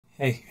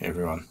Hey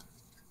everyone.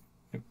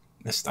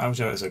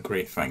 Nostalgia is a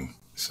great thing,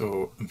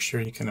 so I'm sure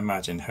you can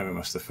imagine how I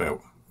must have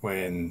felt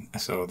when I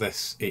saw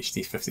this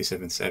HD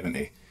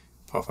 5770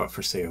 pop up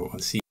for sale on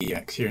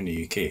CEX here in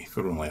the UK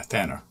for only a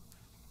tenner.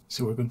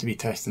 So we're going to be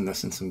testing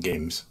this in some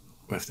games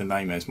with the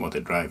Nimez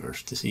modded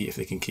drivers to see if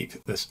they can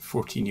keep this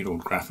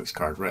 14-year-old graphics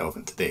card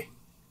relevant today.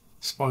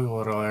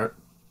 Spoiler alert,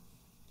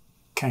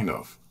 kind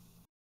of.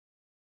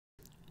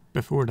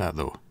 Before that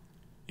though,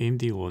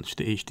 AMD launched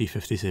the HD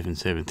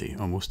 5770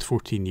 almost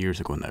 14 years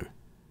ago now.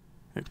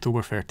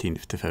 October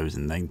 13th,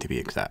 2009 to be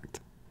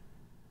exact.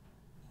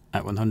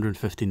 At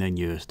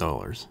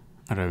 $159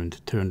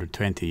 around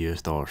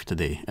 $220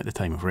 today at the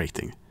time of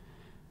writing.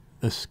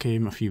 This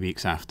came a few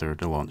weeks after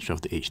the launch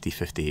of the HD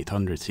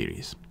 5800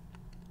 series.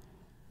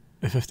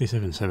 The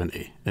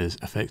 5770 is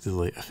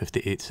effectively a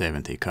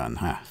 5870 cut in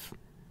half.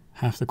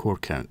 Half the core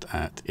count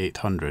at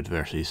 800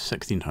 versus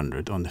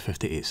 1600 on the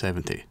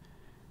 5870,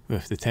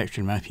 with the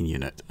texture mapping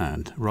unit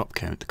and ROP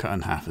count cut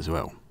in half as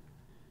well.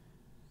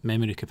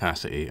 Memory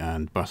capacity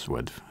and bus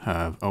width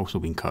have also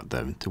been cut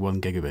down to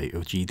 1GB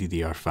of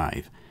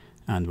GDDR5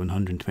 and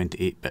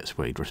 128 bits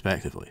wide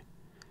respectively,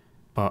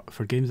 but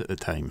for games at the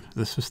time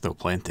this was still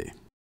plenty.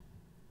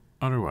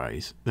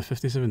 Otherwise, the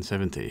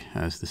 5770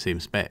 has the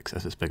same specs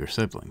as its bigger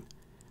sibling,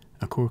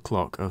 a core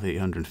clock of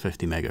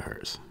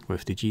 850MHz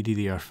with the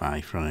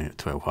GDDR5 running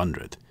at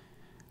 1200,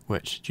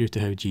 which due to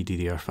how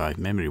GDDR5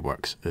 memory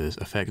works is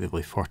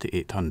effectively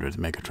 4800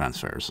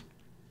 megatransfers.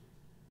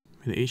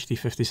 The HD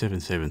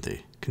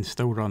 5770 can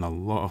still run a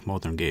lot of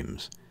modern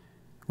games,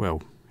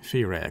 well,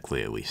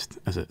 theoretically at least,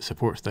 as it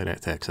supports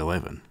DirectX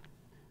 11.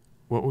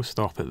 What will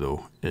stop it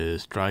though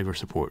is driver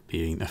support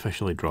being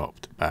officially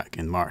dropped back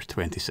in March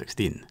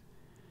 2016.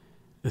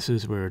 This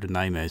is where the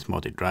Nimez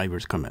modded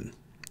drivers come in,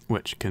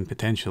 which can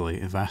potentially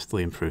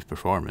vastly improve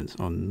performance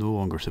on no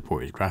longer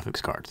supported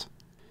graphics cards.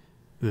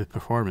 The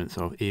performance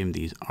of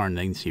AMD's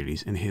R9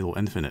 series in Halo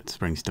Infinite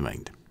springs to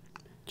mind.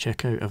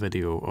 Check out a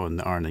video on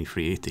the R9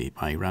 380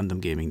 by Random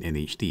Gaming in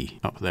HD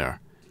up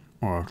there,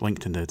 or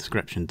linked in the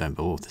description down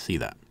below to see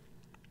that.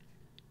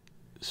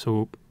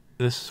 So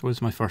this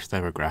was my first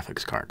ever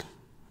graphics card.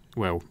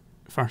 Well,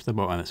 first I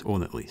bought on its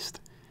own at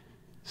least.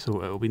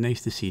 So it'll be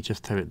nice to see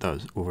just how it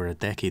does over a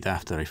decade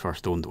after I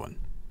first owned one.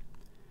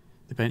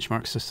 The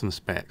benchmark system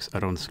specs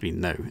are on screen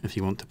now if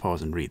you want to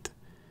pause and read.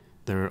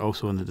 They're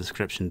also in the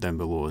description down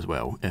below as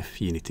well if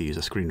you need to use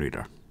a screen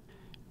reader.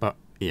 But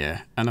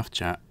yeah, enough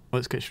chat.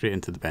 Let's get straight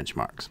into the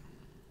benchmarks.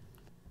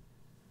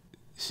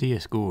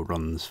 CSGO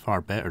runs far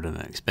better than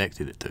I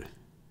expected it to.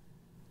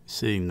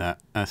 Saying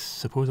that, I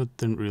suppose I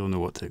didn't really know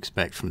what to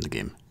expect from the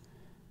game.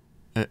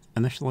 It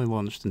initially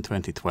launched in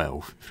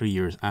 2012, 3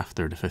 years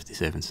after the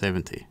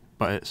 5770,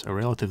 but it's a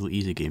relatively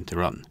easy game to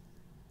run.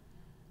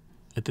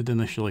 I did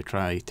initially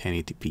try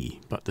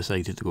 1080p, but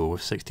decided to go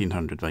with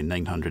 1600 by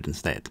 900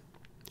 instead.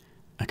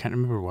 I can't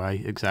remember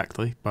why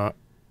exactly, but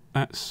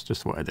that's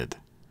just what I did.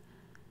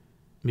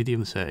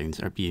 Medium settings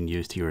are being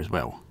used here as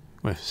well,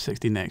 with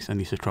 16x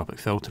anisotropic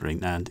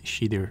filtering and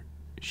shader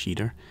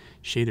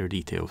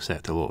detail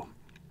set to low.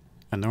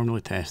 I normally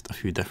test a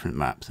few different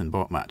maps in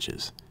bot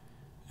matches,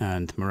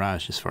 and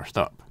Mirage is first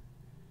up.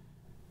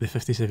 The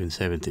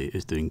 5770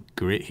 is doing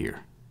great here.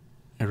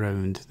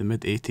 Around the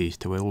mid-80s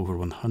to well over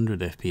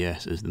 100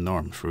 FPS is the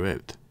norm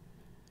throughout.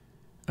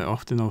 It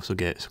often also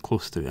gets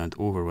close to and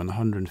over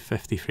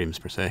 150 frames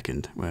per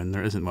second when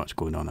there isn't much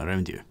going on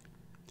around you.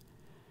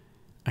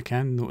 I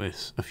can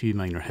notice a few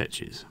minor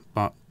hitches,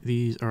 but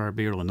these are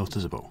barely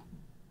noticeable.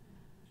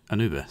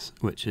 Anubis,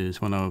 which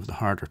is one of the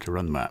harder to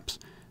run maps,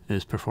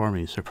 is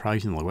performing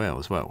surprisingly well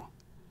as well.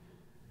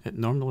 It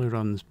normally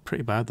runs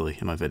pretty badly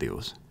in my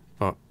videos,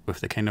 but with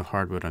the kind of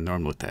hardware I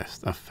normally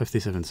test, a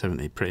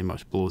 5770 pretty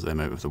much blows them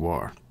out of the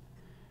water.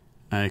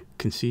 I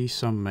can see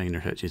some minor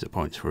hitches at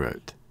points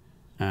throughout,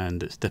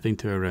 and it's dipping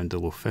to around the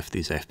low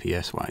 50s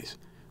FPS wise,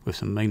 with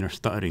some minor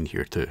stuttering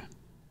here too.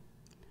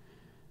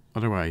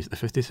 Otherwise, the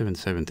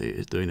 5770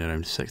 is doing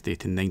around 60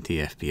 to 90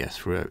 FPS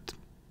throughout.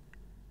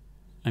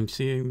 I'm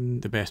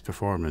seeing the best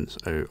performance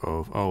out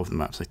of all of the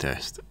maps I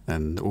test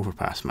in the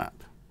Overpass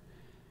map.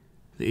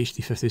 The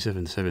HD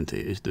 5770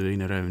 is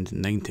doing around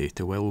 90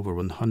 to well over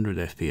 100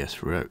 FPS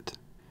throughout,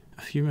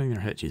 a few minor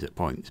hitches at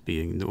points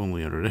being the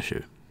only other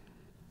issue.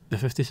 The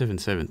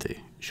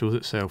 5770 shows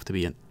itself to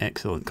be an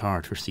excellent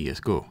card for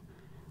CSGO,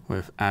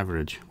 with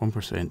average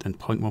 1% and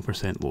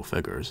 0.1% low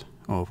figures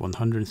of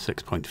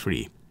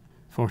 106.3,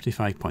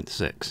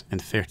 45.6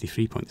 and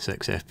 33.6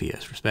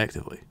 FPS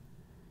respectively.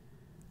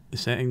 The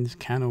settings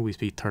can always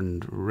be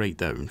turned right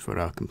down for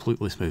a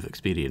completely smooth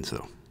experience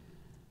though.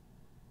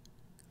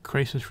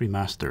 Crysis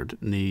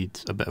Remastered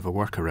needs a bit of a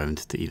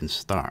workaround to even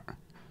start.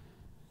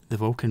 The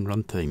Vulkan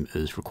runtime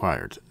is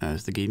required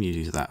as the game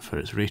uses that for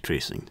its ray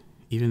tracing,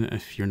 even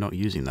if you're not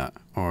using that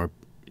or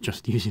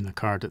just using a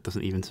card that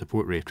doesn't even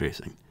support ray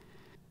tracing.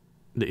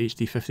 The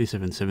HD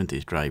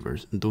 5770's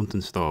drivers don't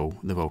install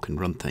the Vulkan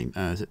runtime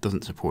as it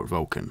doesn't support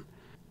Vulkan,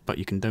 but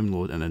you can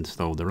download and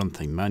install the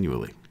runtime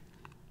manually.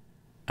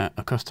 At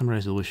a custom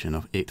resolution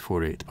of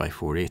 848 by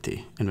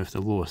 480 and with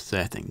the lowest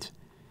settings,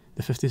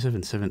 the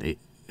 5770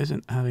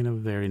 isn't having a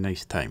very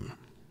nice time.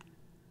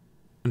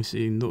 I'm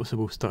seeing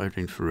noticeable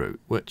stuttering throughout,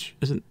 which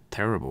isn't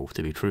terrible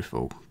to be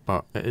truthful,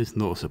 but it is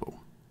noticeable.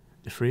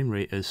 The frame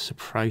rate is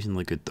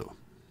surprisingly good though.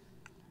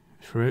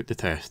 Throughout the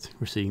test,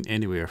 we're seeing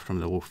anywhere from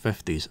the low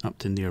 50s up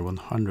to near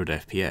 100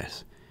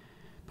 FPS,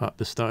 but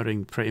the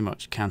stuttering pretty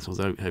much cancels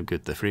out how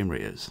good the frame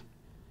rate is.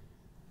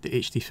 The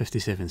HD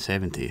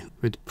 5770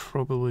 would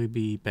probably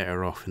be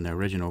better off in the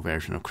original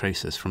version of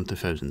Crysis from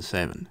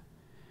 2007.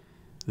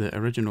 The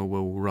original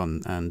will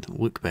run and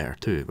look better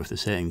too with the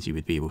settings you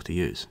would be able to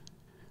use,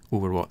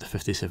 over what the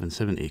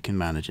 5770 can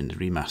manage in the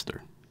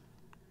remaster.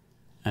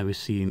 I was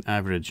seeing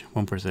average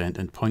 1%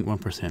 and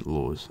 0.1%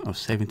 lows of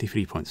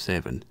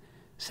 73.7,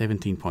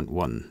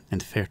 17.1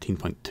 and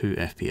 13.2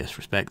 FPS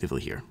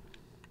respectively here.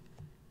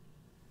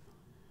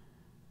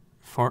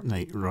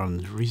 Fortnite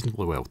runs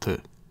reasonably well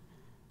too.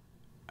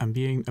 I'm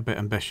being a bit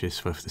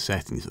ambitious with the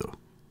settings though.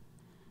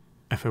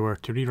 If I were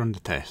to rerun the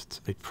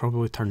tests, I'd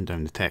probably turn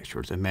down the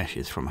textures and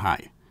meshes from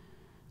high.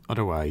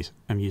 Otherwise,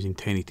 I'm using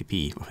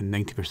 1080p with a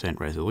 90%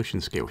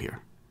 resolution scale here.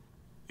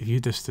 View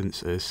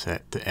distance is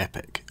set to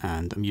epic,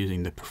 and I'm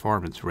using the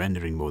performance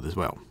rendering mode as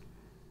well.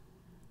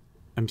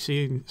 I'm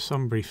seeing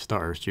some brief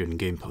stutters during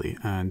gameplay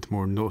and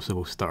more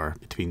noticeable stutter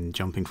between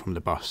jumping from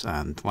the bus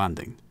and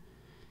landing.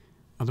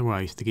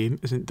 Otherwise, the game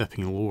isn't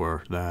dipping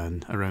lower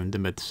than around the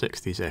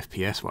mid-60s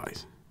FPS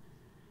wise.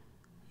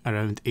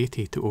 Around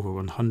 80 to over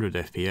 100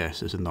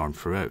 FPS is the norm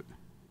throughout.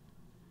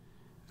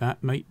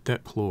 That might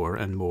dip lower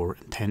in more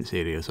intense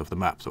areas of the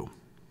map though.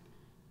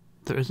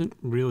 There isn't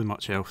really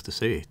much else to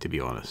say, to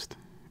be honest.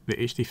 The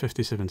HD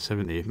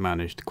 5770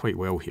 managed quite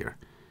well here,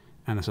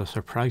 and is a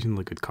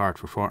surprisingly good card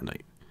for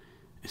Fortnite,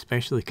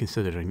 especially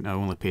considering I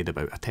only paid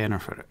about a tenner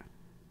for it.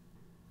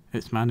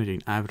 It's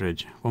managing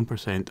average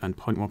 1% and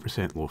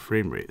 0.1% low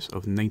frame rates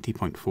of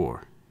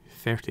 90.4,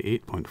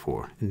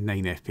 38.4 and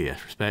 9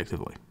 FPS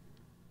respectively.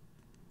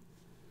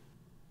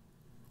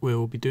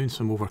 We'll be doing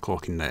some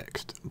overclocking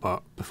next,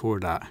 but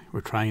before that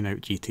we're trying out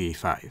GTA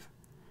 5.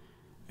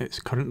 It's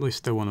currently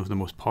still one of the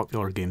most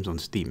popular games on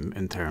Steam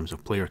in terms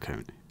of player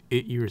count,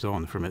 8 years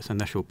on from its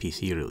initial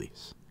PC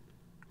release.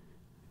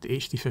 The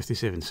HD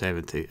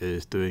 5770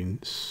 is doing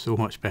so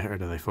much better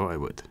than I thought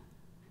it would.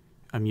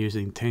 I'm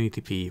using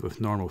 1080p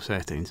with normal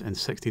settings and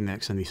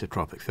 16x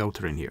anisotropic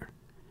filtering here.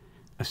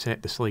 I've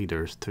set the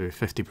sliders to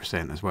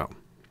 50% as well.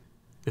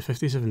 The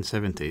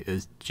 5770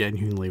 is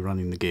genuinely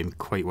running the game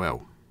quite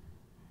well.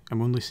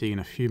 I'm only seeing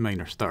a few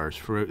minor stutters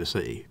throughout the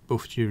city,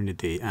 both during the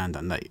day and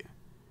at night.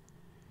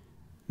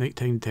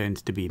 Nighttime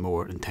tends to be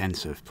more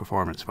intensive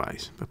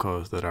performance-wise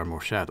because there are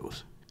more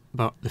shadows,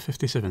 but the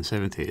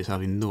 5770 is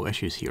having no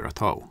issues here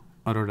at all,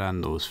 other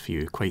than those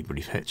few quite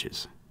brief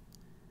hitches.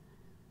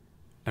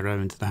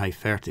 Around the high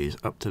 30s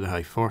up to the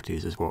high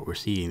 40s is what we're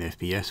seeing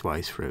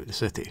FPS-wise throughout the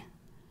city.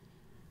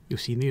 You'll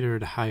see nearer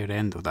the higher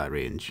end of that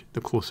range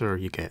the closer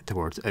you get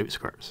towards the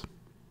outskirts.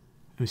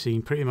 I'm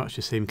seeing pretty much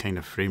the same kind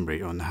of frame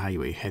rate on the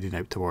highway heading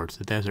out towards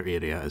the desert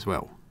area as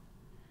well.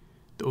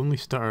 The only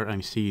stutter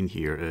I'm seeing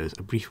here is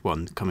a brief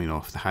one coming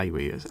off the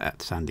highway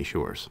at Sandy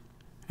Shores,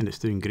 and it's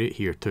doing great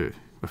here too,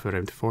 with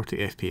around 40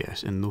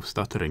 FPS and no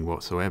stuttering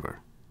whatsoever.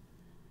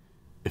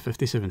 The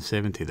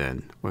 5770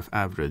 then, with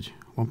average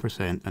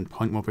 1% and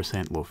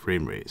 0.1% low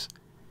frame rates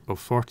of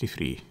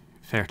 43,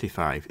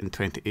 35 and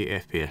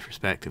 28 FPS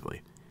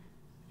respectively,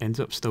 ends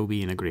up still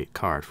being a great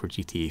card for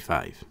GTA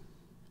 5.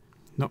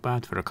 Not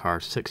bad for a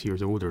card 6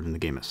 years older than the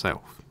game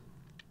itself.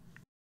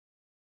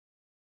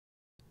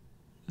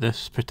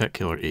 This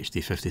particular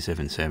HD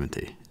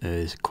 5770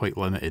 is quite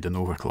limited in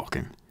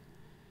overclocking.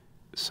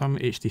 Some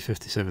HD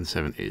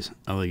 5770s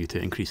allow you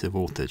to increase the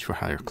voltage for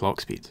higher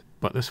clock speed,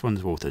 but this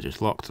one's voltage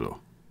is locked though.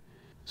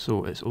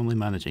 So it's only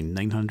managing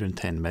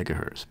 910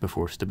 MHz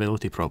before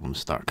stability problems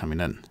start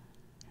coming in.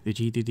 The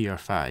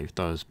GDDR5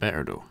 does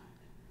better though.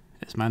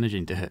 It's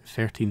managing to hit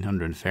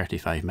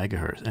 1335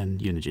 MHz in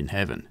Unigine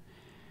Heaven,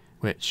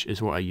 which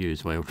is what I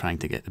use while trying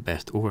to get the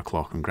best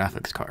overclock on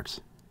graphics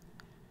cards.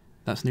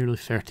 That's nearly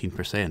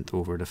 13%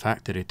 over the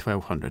factory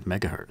 1200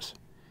 MHz,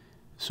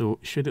 so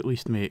should at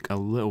least make a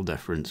little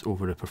difference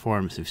over the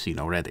performance we've seen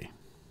already.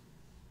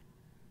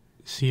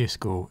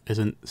 CSGO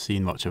isn't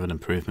seeing much of an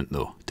improvement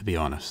though, to be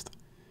honest.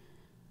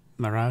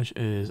 Mirage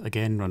is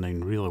again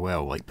running really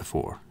well like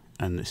before,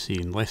 and it's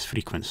seeing less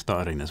frequent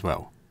stuttering as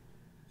well.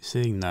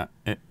 Saying that,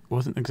 it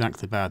wasn't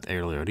exactly bad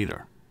earlier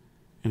either.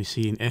 I'm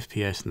seeing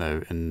FPS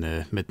now in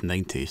the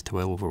mid-90s to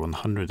well over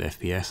 100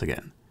 FPS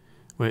again,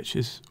 which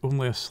is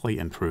only a slight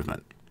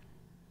improvement.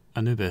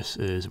 Anubis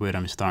is where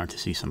I'm starting to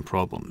see some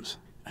problems.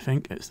 I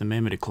think it's the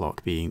memory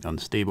clock being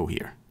unstable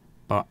here,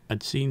 but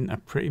I'd seen a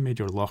pretty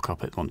major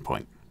lockup at one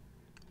point.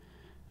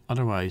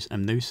 Otherwise,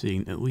 I'm now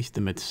seeing at least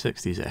the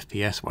mid-60s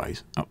FPS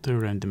wise, up to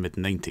around the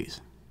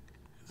mid-90s.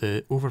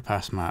 The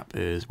overpass map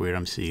is where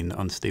I'm seeing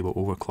the unstable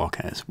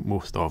overclock is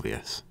most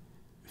obvious.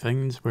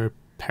 Things were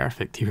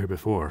perfect here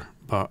before,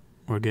 but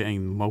we're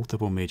getting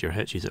multiple major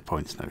hitches at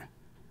points now.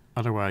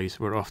 Otherwise,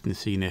 we're often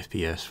seeing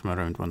FPS from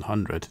around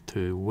 100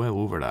 to well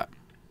over that.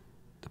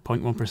 The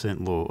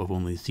 0.1% low of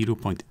only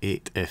 0.8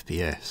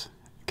 FPS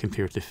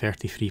compared to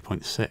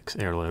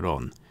 33.6 earlier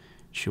on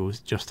shows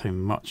just how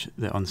much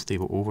the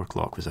unstable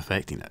overclock was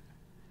affecting it.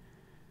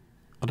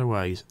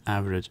 Otherwise,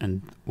 average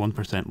and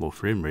 1% low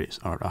frame rates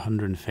are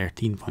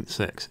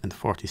 113.6 and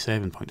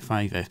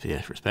 47.5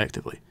 FPS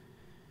respectively,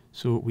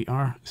 so we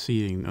are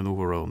seeing an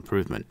overall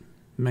improvement,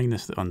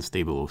 minus the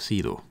unstable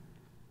OC though.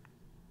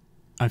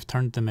 I've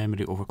turned the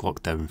memory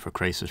overclock down for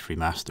Crysis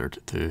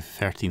Remastered to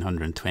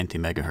 1320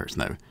 MHz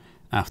now,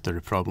 after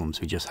the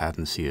problems we just had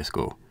in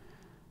CSGO.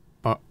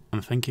 But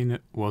I'm thinking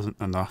it wasn't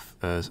enough,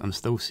 as I'm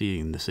still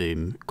seeing the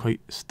same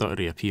quite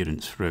stuttery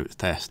appearance throughout the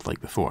test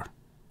like before.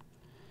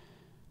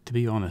 To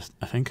be honest,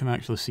 I think I'm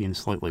actually seeing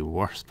slightly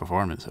worse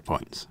performance at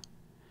points,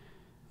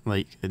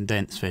 like in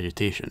dense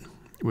vegetation,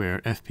 where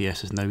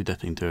FPS is now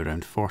dipping to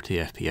around 40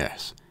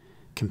 FPS,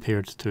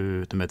 compared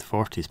to the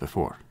mid-40s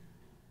before.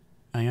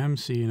 I am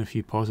seeing a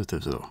few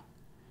positives though.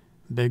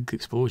 Big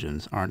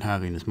explosions aren't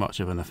having as much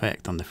of an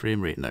effect on the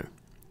frame rate now,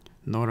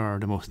 nor are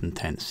the most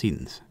intense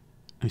scenes.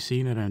 I'm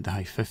seeing around the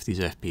high 50s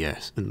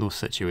FPS in those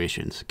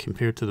situations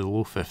compared to the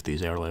low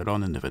 50s earlier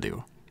on in the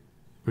video.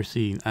 We're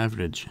seeing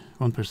average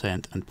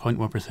 1% and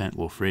 0.1%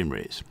 low frame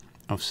rates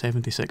of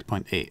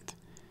 76.8,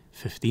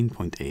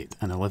 15.8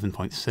 and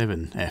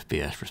 11.7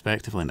 FPS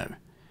respectively now,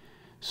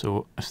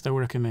 so I still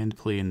recommend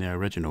playing the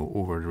original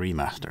over the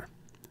remaster.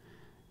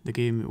 The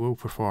game will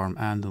perform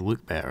and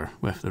look better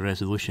with the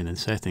resolution and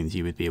settings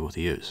you would be able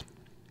to use.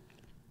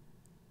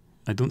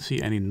 I don't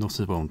see any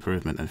noticeable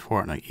improvement in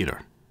Fortnite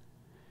either.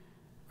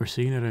 We're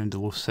seeing around the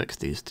low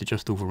 60s to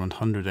just over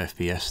 100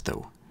 FPS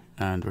still,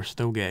 and we're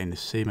still getting the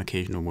same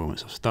occasional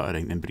moments of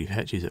stuttering and brief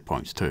hitches at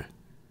points too.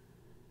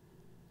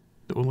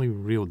 The only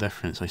real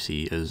difference I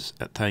see is,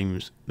 at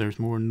times, there's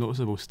more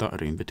noticeable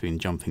stuttering between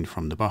jumping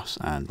from the bus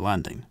and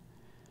landing.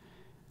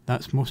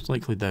 That's most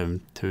likely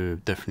down to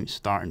different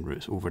starting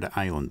routes over the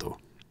island though.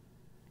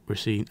 We're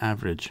seeing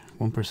average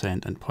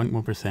 1% and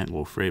 0.1%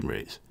 low frame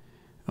rates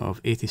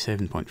of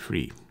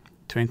 87.3,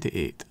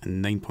 28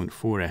 and 9.4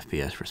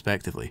 FPS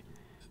respectively,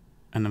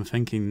 and I'm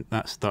thinking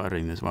that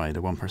stuttering is why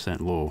the 1%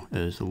 low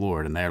is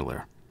lower than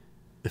earlier.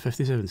 The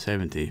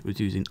 5770 was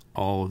using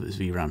all of its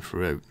VRAM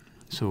throughout,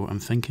 so I'm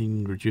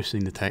thinking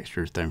reducing the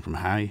textures down from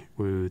high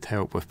would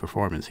help with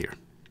performance here.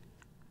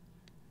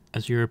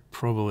 As you're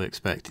probably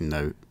expecting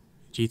now,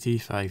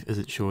 GT 5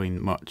 isn't showing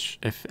much,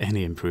 if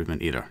any,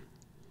 improvement either.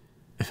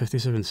 The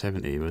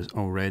 5770 was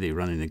already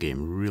running the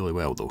game really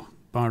well though,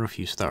 bar a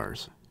few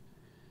stars.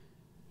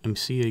 I'm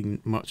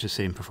seeing much the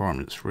same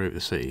performance throughout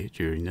the city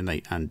during the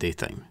night and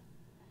daytime.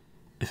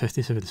 The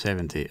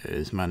 5770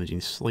 is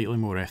managing slightly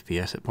more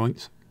FPS at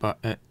points, but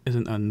it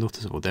isn't a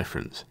noticeable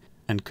difference,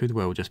 and could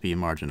well just be a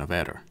margin of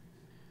error.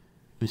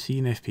 I'm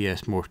seeing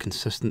FPS more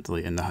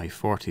consistently in the high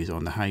 40s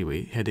on the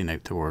highway heading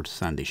out towards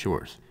Sandy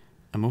Shores.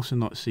 I'm also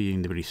not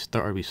seeing the brief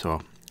stutter we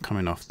saw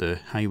coming off the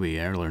highway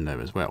earlier now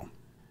as well.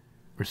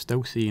 We're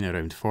still seeing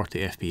around 40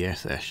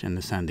 FPS-ish in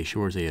the Sandy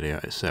Shores area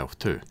itself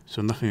too,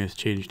 so nothing has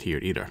changed here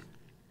either.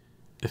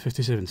 The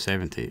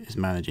 5770 is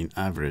managing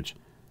average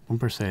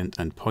 1%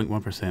 and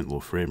 0.1%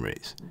 low frame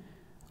rates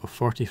of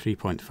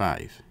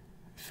 43.5,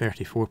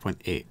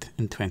 34.8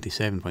 and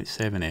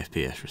 27.7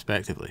 FPS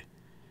respectively,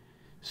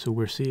 so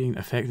we're seeing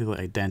effectively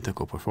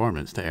identical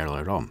performance to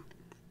earlier on.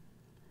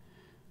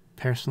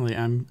 Personally,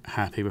 I'm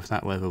happy with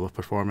that level of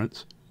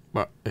performance,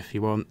 but if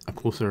you want a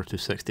closer to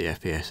 60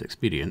 FPS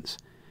experience,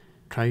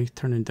 try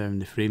turning down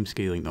the frame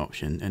scaling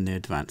option in the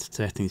advanced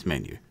settings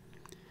menu.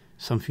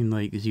 Something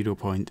like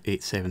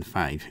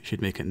 0.875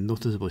 should make it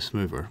noticeably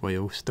smoother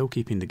while still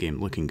keeping the game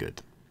looking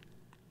good.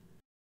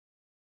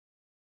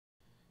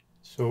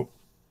 So,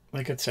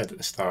 like I'd said at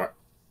the start,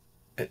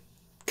 it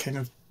kind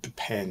of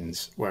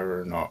depends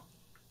whether or not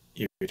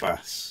you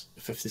class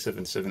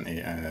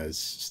 5770 as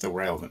still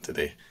relevant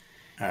today.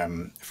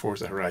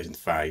 Forza Horizon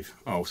 5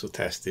 I also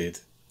tested,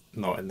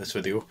 not in this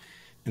video,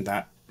 and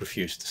that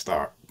refused to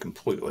start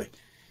completely.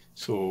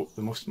 So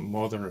the most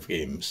modern of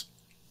games,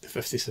 the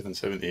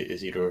 5770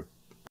 is either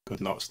going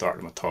to not start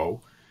them at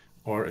all,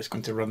 or it's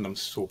going to run them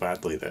so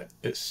badly that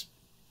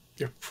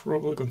you're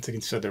probably going to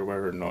consider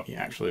whether or not you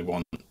actually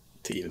want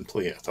to even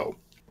play it at all.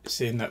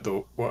 Saying that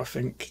though, what I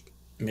personally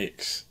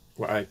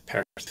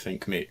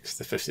think makes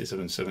the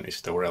 5770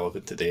 still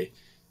relevant today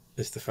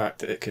is the fact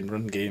that it can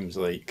run games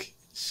like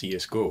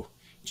CSGO,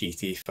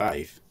 GT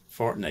 5,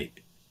 Fortnite,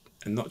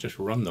 and not just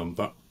run them,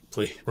 but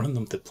run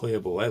them to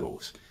playable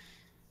levels.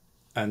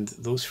 And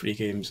those three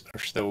games are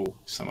still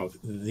some of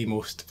the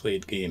most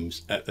played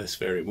games at this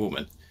very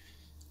moment,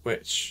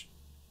 which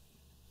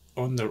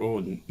on their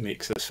own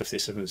makes this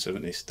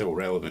 5770 still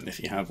relevant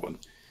if you have one.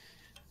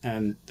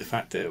 And the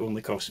fact that it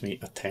only cost me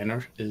a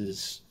tenner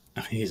is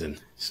amazing.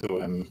 So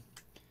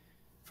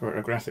for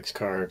a graphics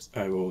card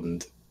I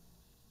owned,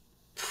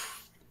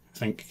 I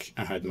think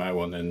I had my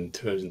one in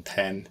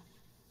 2010,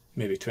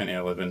 maybe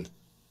 2011.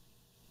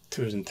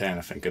 2010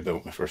 I think I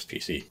built my first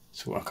PC.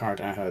 So a card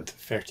I had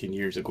 13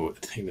 years ago at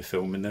the time of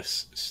filming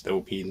this still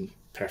being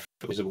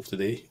perfectly usable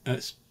today, and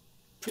it's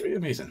pretty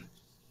amazing.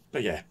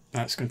 But yeah,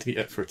 that's going to be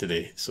it for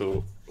today.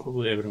 So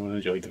hopefully everyone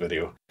enjoyed the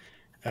video.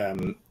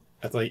 Um,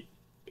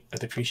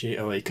 I'd appreciate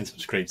a like and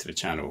subscribe to the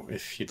channel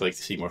if you'd like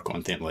to see more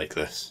content like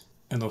this.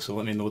 And also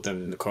let me know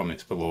down in the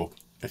comments below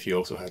if you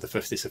also have the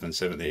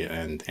 5770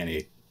 and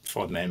any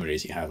fond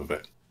memories you have of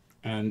it.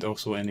 And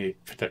also any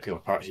particular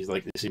parts you'd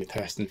like to see me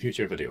test in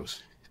future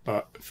videos.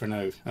 But for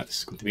now,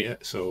 that's going to be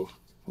it, so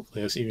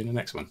hopefully I'll see you in the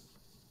next one.